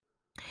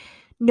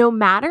No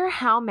matter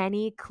how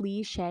many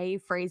cliche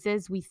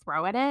phrases we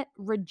throw at it,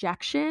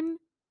 rejection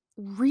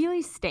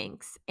really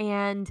stinks.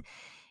 And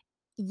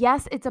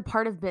yes, it's a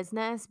part of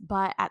business,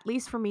 but at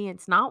least for me,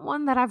 it's not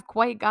one that I've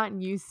quite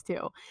gotten used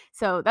to.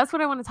 So that's what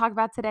I want to talk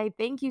about today.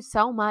 Thank you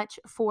so much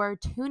for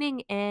tuning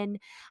in,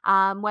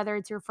 whether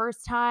it's your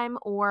first time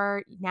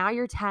or now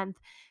your 10th.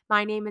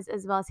 My name is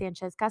Isabel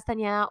Sanchez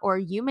Castañeda, or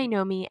you may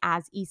know me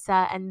as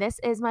Isa, and this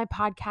is my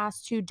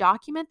podcast to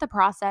document the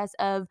process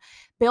of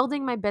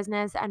building my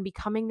business and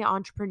becoming the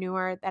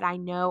entrepreneur that I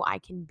know I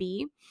can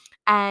be.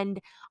 And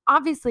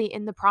obviously,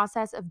 in the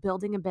process of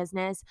building a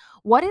business,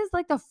 what is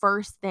like the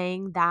first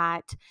thing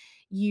that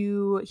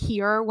you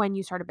hear when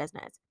you start a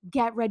business?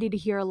 Get ready to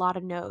hear a lot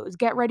of no's.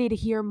 Get ready to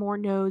hear more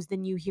no's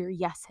than you hear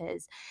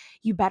yeses.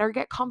 You better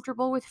get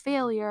comfortable with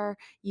failure.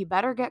 You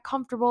better get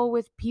comfortable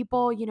with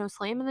people,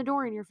 slamming the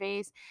door in your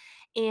face.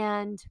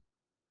 And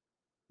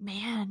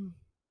man,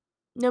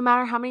 no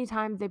matter how many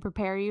times they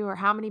prepare you or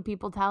how many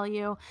people tell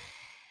you,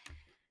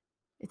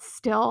 it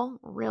still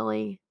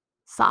really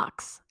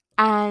sucks.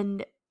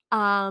 And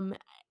um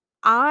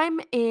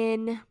I'm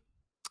in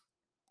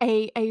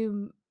a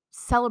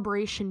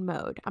celebration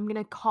mode. I'm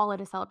going to call it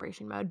a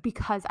celebration mode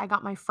because I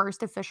got my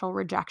first official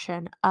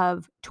rejection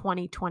of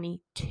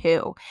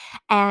 2022.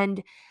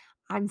 And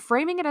I'm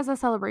framing it as a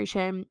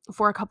celebration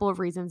for a couple of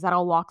reasons that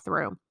I'll walk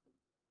through.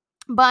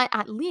 But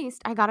at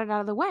least I got it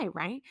out of the way,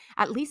 right?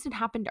 At least it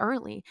happened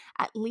early.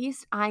 At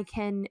least I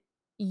can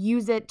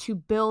use it to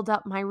build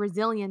up my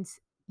resilience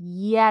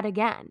yet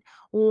again,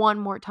 one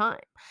more time.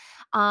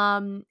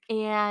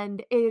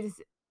 And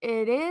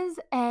it is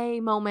a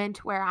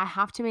moment where I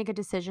have to make a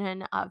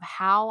decision of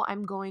how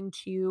I'm going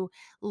to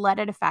let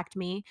it affect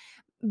me,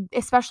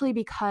 especially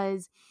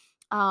because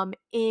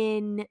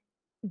in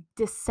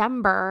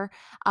December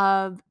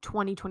of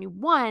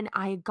 2021,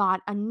 I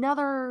got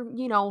another,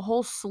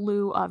 whole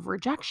slew of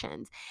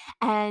rejections.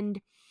 And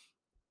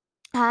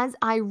as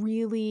I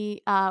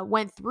really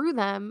went through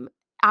them,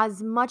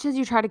 as much as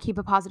you try to keep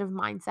a positive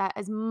mindset,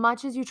 as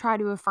much as you try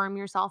to affirm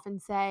yourself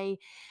and say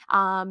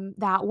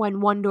that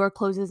when one door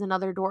closes,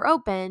 another door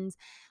opens,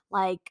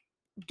 like,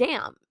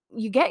 damn,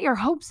 you get your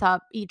hopes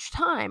up each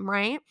time,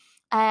 right?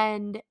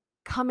 And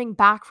coming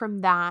back from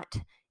that,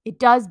 it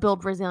does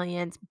build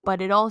resilience,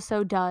 but it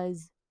also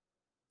does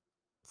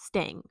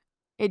sting.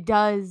 It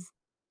does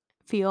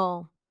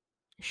feel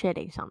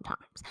shitty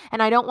sometimes.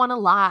 And I don't want to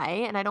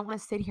lie and I don't want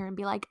to sit here and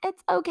be like,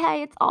 it's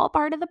okay. It's all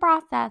part of the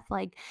process.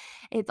 Like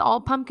it's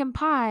all pumpkin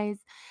pies.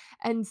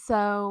 And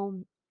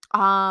so,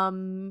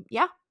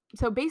 yeah.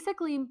 So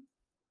basically,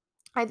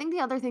 I think the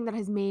other thing that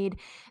has made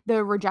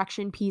the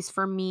rejection piece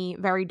for me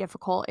very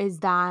difficult is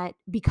that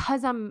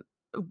because I'm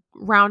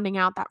rounding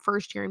out that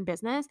first year in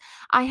business,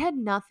 I had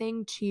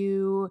nothing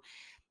to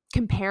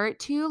compare it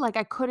to. Like,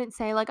 I couldn't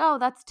say like, "Oh,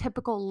 that's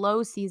typical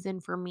low season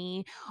for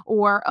me,"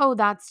 or, "Oh,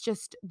 that's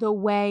just the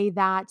way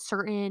that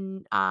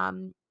certain,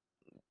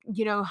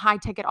 high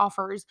ticket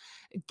offers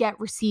get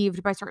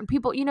received by certain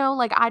people."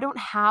 Like, I don't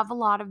have a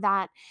lot of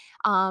that,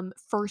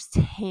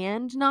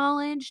 firsthand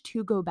knowledge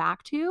to go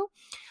back to.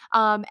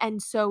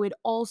 And so it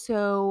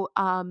also,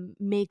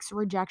 makes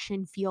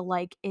rejection feel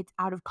like it's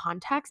out of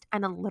context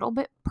and a little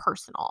bit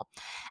personal.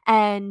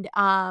 And,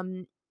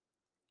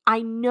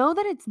 I know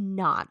that it's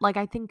not. Like,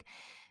 I think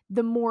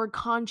the more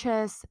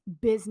conscious,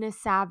 business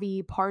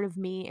savvy part of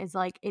me is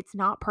like, it's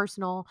not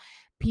personal.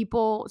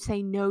 People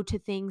say no to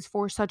things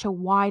for such a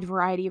wide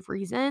variety of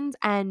reasons,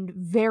 and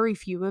very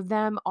few of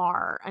them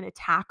are an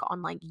attack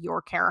on like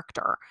your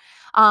character.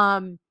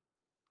 Um,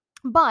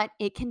 but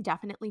it can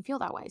definitely feel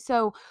that way.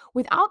 So,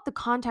 without the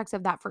context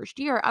of that first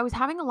year, I was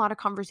having a lot of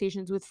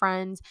conversations with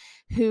friends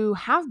who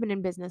have been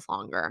in business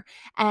longer,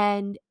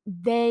 and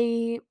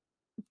they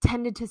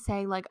tended to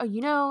say like,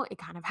 "Oh, it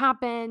kind of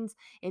happens.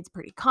 It's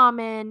pretty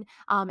common,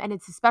 and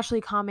it's especially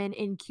common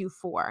in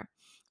Q4."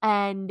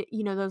 And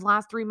those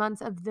last 3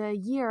 months of the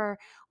year,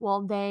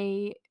 well,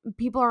 they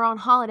people are on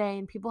holiday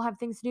and people have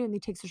things to do and they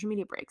take social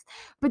media breaks.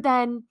 But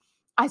then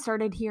I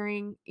started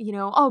hearing,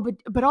 oh,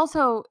 but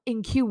also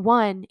in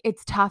Q1,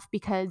 it's tough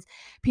because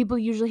people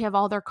usually have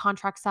all their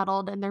contracts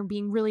settled and they're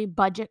being really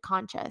budget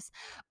conscious.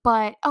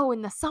 But oh,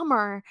 in the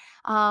summer,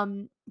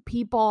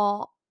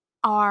 people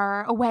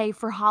are away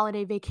for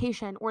holiday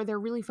vacation or they're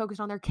really focused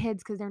on their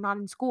kids because they're not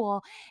in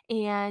school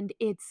and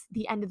it's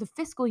the end of the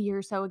fiscal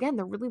year. So again,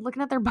 they're really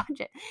looking at their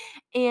budget.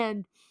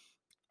 And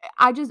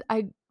I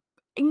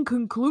in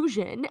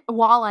conclusion,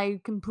 while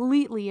I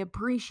completely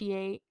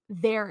appreciate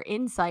their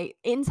insight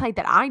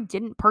that I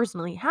didn't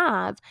personally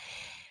have,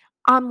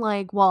 I'm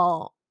like,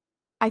 well,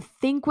 I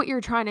think what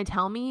you're trying to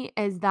tell me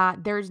is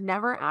that there's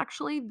never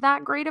actually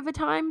that great of a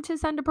time to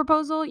send a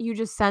proposal. You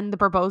just send the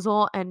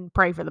proposal and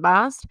pray for the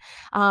best.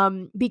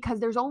 Because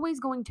there's always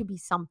going to be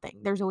something.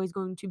 There's always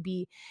going to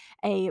be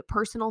a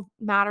personal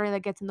matter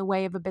that gets in the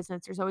way of a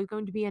business. There's always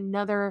going to be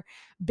another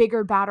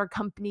bigger, badder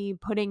company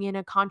putting in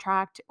a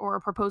contract or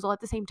a proposal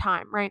at the same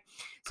time, right?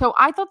 So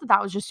I thought that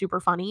was just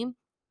super funny.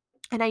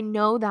 And I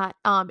know that,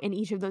 in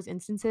each of those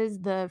instances,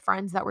 the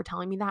friends that were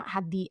telling me that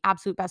had the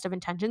absolute best of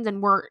intentions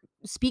and were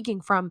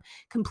speaking from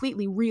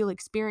completely real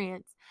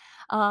experience.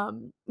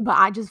 But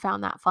I just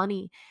found that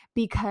funny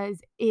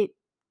because it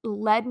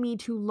led me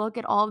to look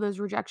at all of those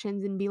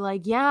rejections and be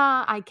like,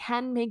 yeah, I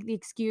can make the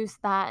excuse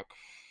that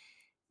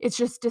it's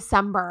just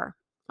December.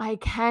 I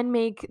can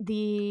make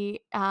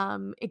the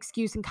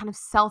excuse and kind of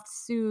self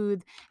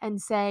soothe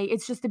and say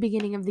it's just the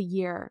beginning of the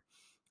year.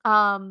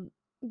 Um,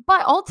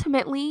 but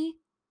ultimately,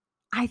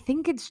 I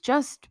think it's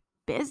just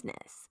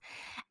business,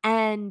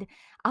 and,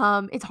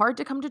 it's hard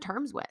to come to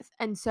terms with,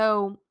 and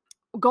so,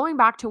 going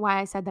back to why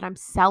I said that I'm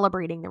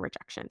celebrating the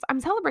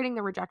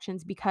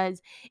rejections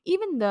because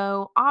even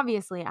though,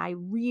 obviously, I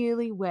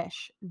really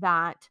wish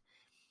that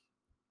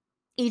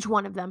each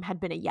one of them had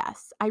been a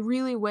yes. I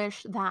really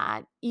wish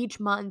that each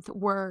month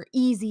were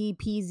easy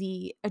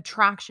peasy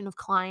attraction of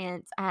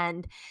clients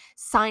and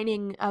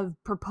signing of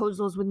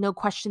proposals with no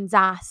questions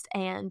asked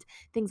and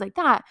things like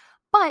that.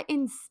 But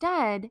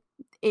instead,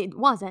 it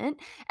wasn't.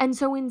 And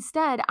so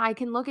instead, I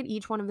can look at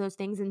each one of those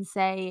things and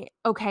say,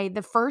 okay,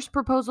 the first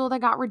proposal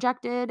that got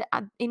rejected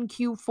in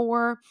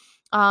Q4,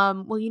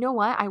 well, you know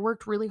what? I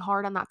worked really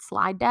hard on that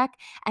slide deck,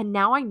 and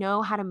now I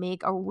know how to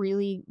make a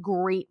really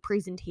great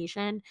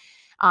presentation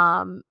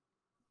um,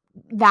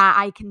 that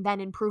I can then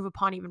improve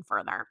upon even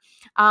further.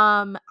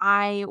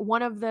 I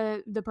One of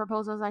the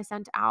proposals I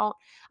sent out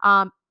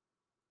um,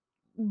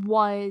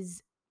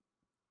 was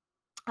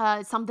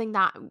something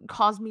that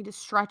caused me to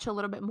stretch a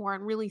little bit more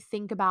and really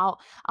think about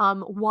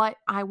what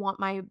I want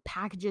my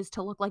packages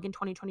to look like in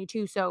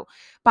 2022. So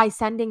by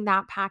sending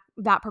that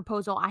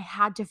proposal, I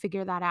had to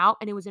figure that out,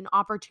 and it was an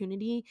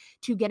opportunity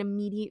to get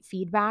immediate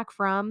feedback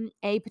from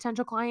a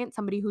potential client,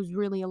 somebody who's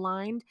really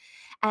aligned,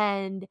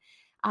 and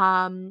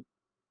um,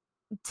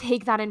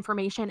 take that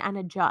information and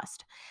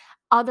adjust.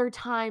 Other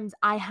times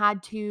I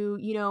had to,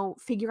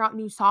 figure out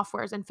new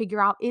softwares and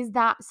figure out, is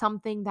that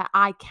something that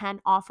I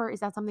can offer? Is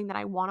that something that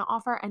I want to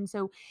offer? And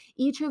so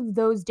each of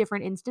those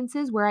different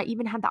instances where I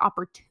even had the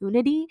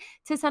opportunity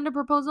to send a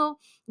proposal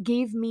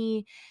gave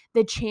me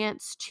the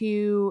chance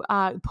to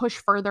push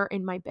further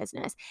in my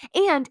business.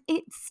 And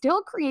it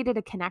still created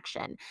a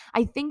connection.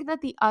 I think that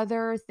the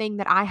other thing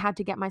that I had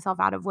to get myself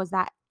out of was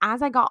that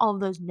as I got all of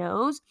those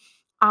no's,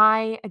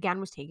 I again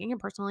was taking it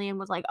personally and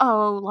was like,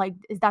 "Oh, like,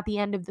 is that the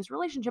end of this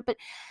relationship?" But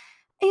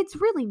it's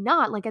really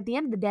not. Like, at the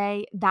end of the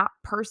day, that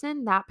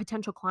person, that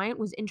potential client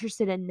was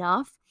interested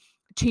enough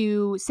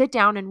to sit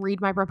down and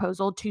read my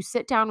proposal, to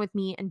sit down with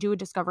me and do a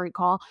discovery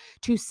call,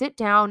 to sit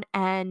down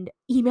and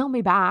email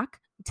me back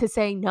to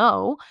say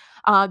no.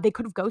 They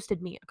could have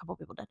ghosted me. A couple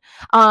people did.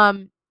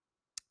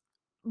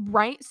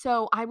 Right?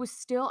 So I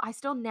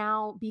still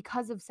now,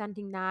 because of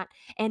sending that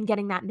and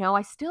getting that no,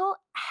 I still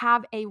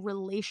have a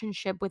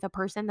relationship with a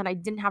person that I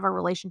didn't have a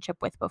relationship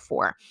with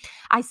before.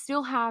 I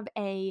still have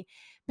a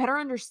better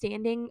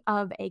understanding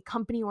of a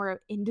company or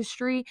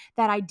industry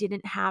that I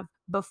didn't have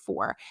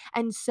before.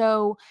 And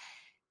so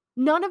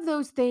none of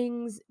those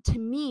things to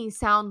me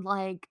sound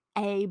like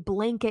a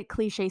blanket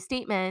cliche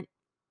statement.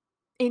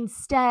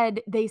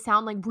 Instead, they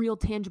sound like real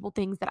tangible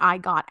things that I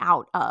got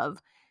out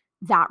of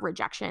that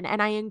rejection. And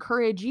I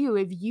encourage you,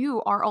 if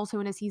you are also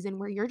in a season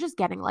where you're just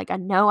getting like a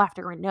no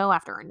after a no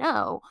after a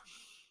no,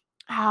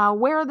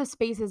 where are the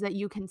spaces that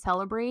you can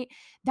celebrate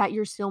that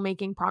you're still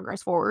making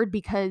progress forward?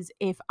 Because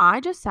if I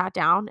just sat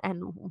down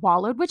and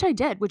wallowed, which I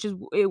did,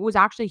 it was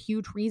actually a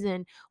huge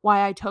reason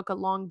why I took a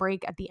long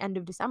break at the end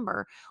of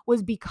December,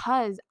 was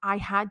because I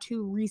had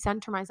to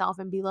recenter myself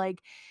and be like,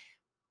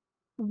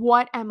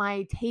 what am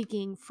I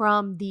taking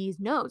from these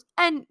no's?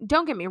 And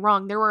don't get me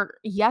wrong, there were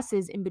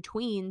yeses in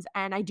betweens.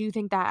 And I do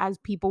think that as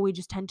people, we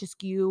just tend to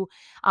skew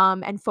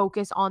and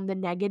focus on the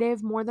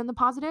negative more than the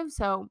positive.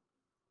 So,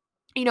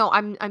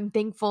 I'm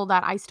thankful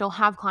that I still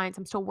have clients.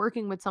 I'm still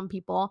working with some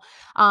people.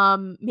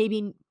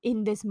 Maybe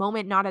in this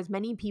moment, not as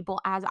many people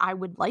as I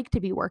would like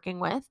to be working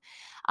with.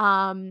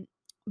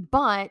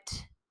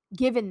 But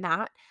given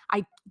that,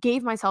 I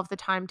gave myself the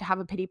time to have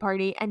a pity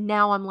party, and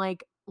now I'm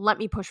like, let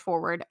me push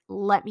forward.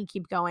 Let me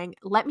keep going.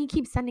 Let me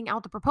keep sending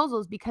out the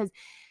proposals because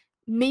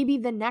maybe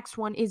the next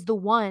one is the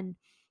one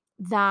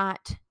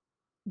that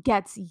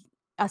gets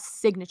a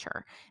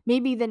signature.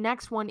 Maybe the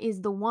next one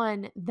is the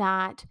one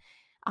that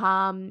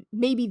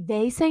maybe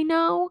they say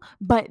no,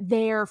 but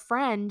their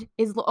friend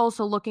is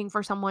also looking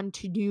for someone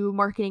to do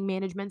marketing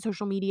management,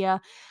 social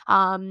media,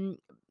 um,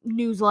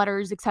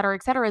 newsletters, et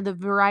cetera, the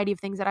variety of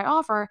things that I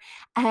offer.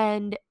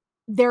 And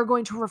they're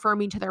going to refer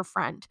me to their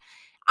friend.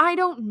 I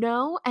don't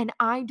know. And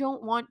I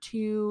don't want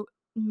to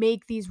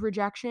make these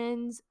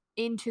rejections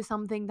into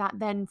something that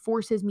then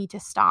forces me to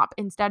stop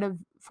instead of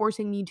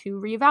forcing me to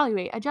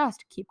reevaluate,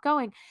 adjust, keep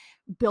going,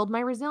 build my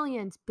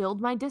resilience,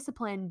 build my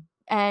discipline.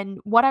 And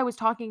what I was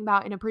talking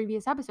about in a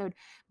previous episode,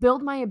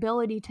 build my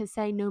ability to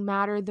say, no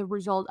matter the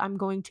result, I'm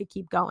going to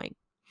keep going.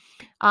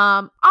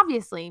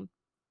 Obviously,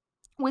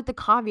 with the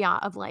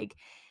caveat of like,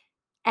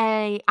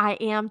 I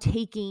am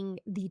taking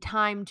the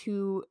time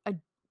to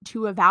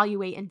to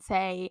evaluate and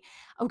say,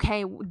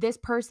 okay, this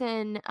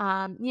person,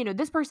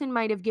 this person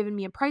might have given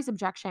me a price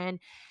objection.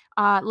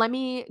 Let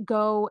me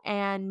go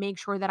and make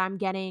sure that I'm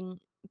getting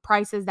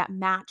prices that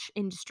match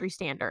industry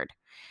standard.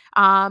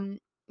 Um,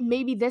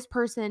 Maybe this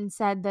person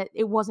said that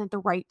it wasn't the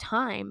right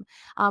time,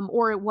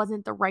 or it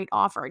wasn't the right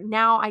offer.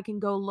 Now I can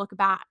go look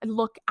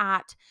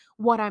at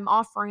what I'm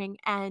offering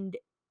and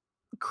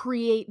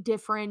create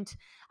different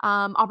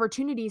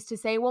opportunities to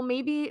say, well,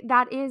 maybe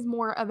that is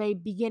more of a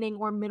beginning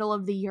or middle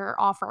of the year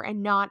offer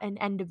and not an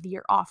end of the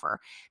year offer.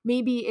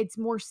 Maybe it's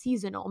more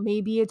seasonal.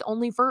 Maybe it's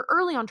only for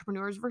early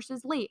entrepreneurs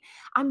versus late.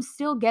 I'm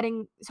still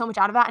getting so much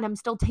out of that, and I'm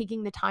still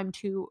taking the time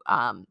to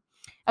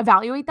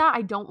evaluate that.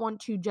 I don't want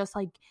to just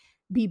like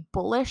be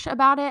bullish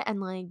about it and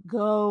like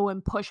go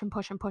and push and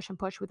push and push and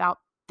push without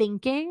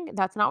thinking.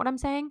 That's not what I'm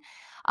saying.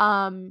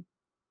 Um,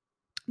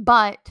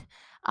 but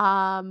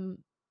um,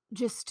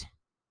 just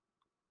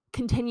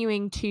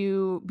continuing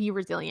to be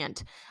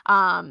resilient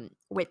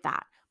with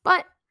that.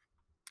 But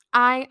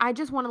I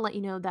just want to let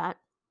you know that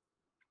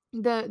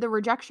the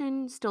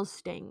rejection still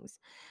stings.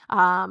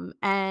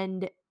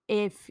 And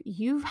if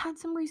you've had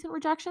some recent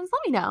rejections, let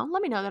me know.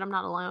 Let me know that I'm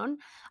not alone.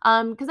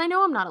 Because I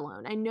know I'm not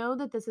alone. I know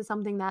that this is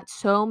something that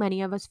so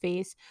many of us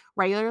face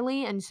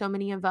regularly, and so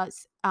many of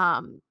us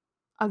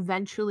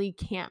eventually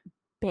can't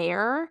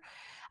bear.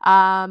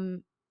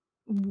 Um,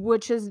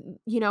 which is,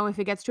 if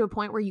it gets to a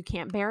point where you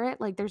can't bear it,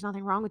 like, there's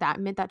nothing wrong with that.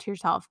 Admit that to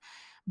yourself.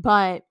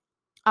 But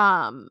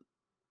um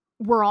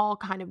we're all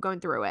kind of going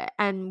through it.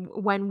 And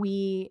when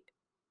we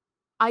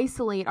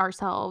isolate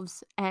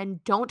ourselves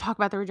and don't talk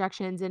about the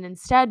rejections and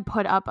instead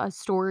put up a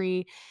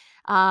story,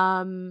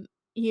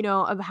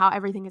 of how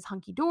everything is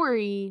hunky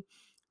dory,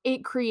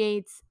 it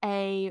creates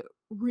a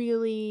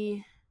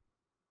really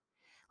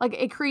like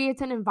it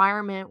creates an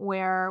environment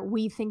where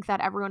we think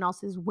that everyone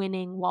else is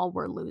winning while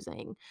we're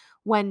losing.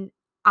 When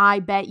I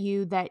bet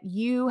you that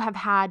you have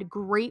had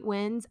great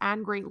wins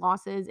and great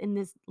losses in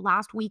this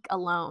last week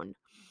alone.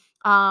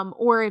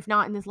 Or if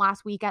not in this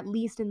last week, at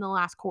least in the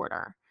last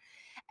quarter.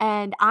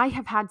 And I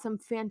have had some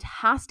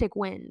fantastic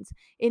wins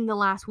in the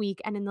last week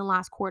and in the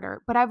last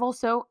quarter. But I've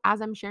also,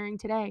 as I'm sharing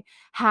today,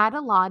 had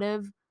a lot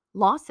of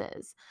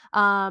losses.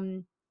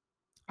 And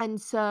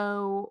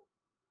so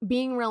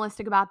being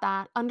realistic about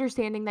that,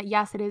 understanding that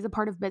yes, it is a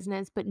part of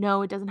business, but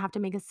no, it doesn't have to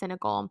make us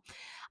cynical.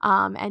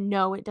 And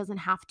no, it doesn't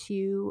have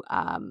to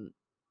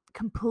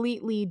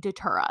completely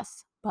deter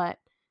us. But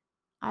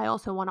I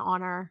also want to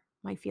honor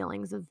my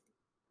feelings of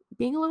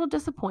being a little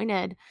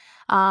disappointed.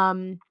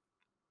 Um,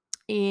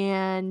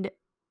 and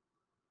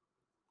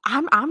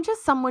I'm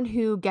just someone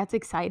who gets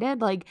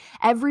excited. Like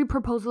every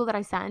proposal that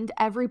I send,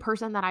 every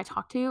person that I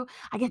talk to,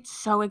 I get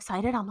so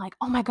excited. I'm like,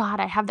 oh my God,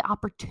 I have the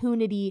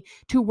opportunity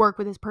to work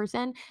with this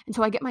person. And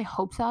so I get my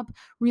hopes up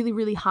really,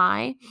 really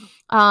high.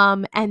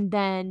 And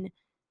then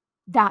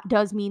that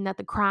does mean that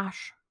the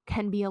crash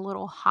can be a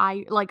little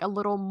high, like a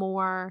little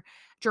more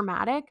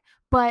dramatic.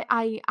 But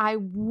I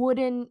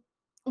wouldn't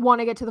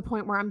want to get to the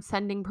point where I'm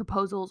sending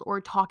proposals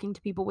or talking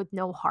to people with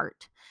no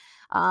heart,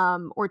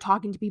 or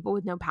talking to people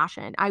with no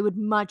passion. I would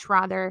much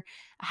rather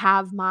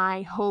have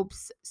my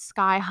hopes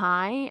sky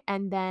high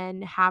and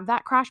then have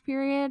that crash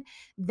period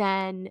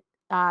than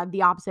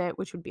the opposite,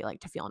 which would be like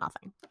to feel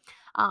nothing.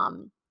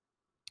 Um,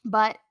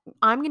 but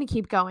I'm going to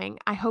keep going.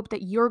 I hope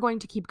that you're going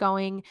to keep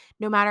going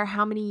no matter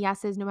how many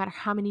yeses, no matter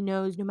how many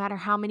nos, no matter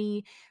how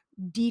many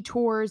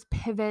detours,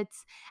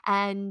 pivots,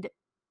 and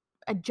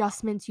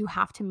adjustments you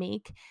have to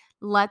make.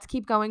 Let's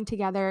keep going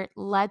together.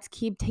 Let's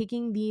keep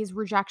taking these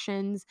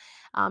rejections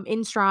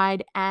in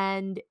stride.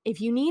 And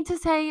if you need to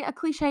say a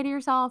cliche to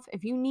yourself,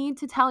 if you need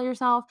to tell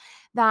yourself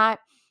that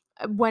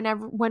when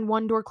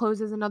one door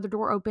closes another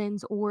door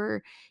opens,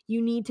 or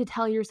you need to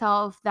tell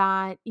yourself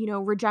that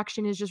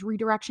rejection is just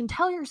redirection,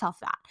 tell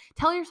yourself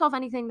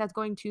anything that's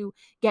going to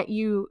get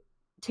you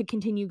to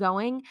continue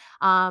going.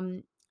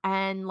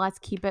 And let's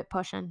keep it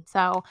pushing.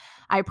 So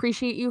I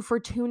appreciate you for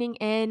tuning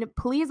in.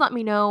 Please let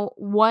me know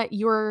what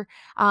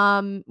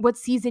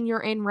season you're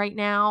in right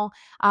now,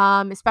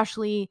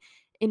 especially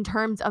in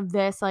terms of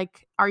this.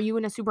 Like, are you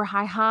in a super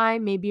high?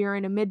 Maybe you're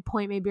in a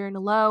midpoint, maybe you're in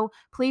a low.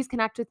 Please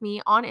connect with me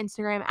on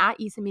Instagram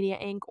at Issa Media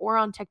Inc. or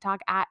on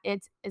TikTok at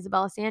It's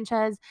Isabella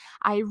Sanchez.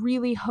 I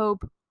really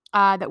hope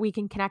that we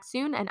can connect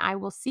soon, and I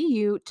will see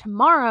you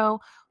tomorrow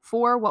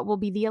for what will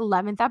be the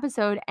 11th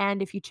episode.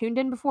 And if you tuned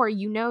in before,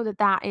 you know that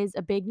that is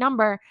a big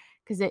number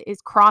because it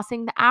is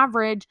crossing the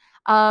average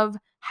of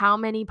how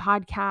many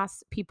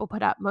podcasts people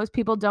put up. Most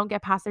people don't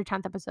get past their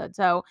 10th episode.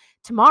 So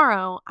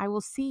tomorrow I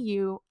will see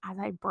you as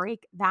I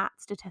break that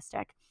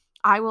statistic.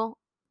 I will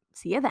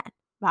see you then.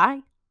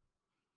 Bye.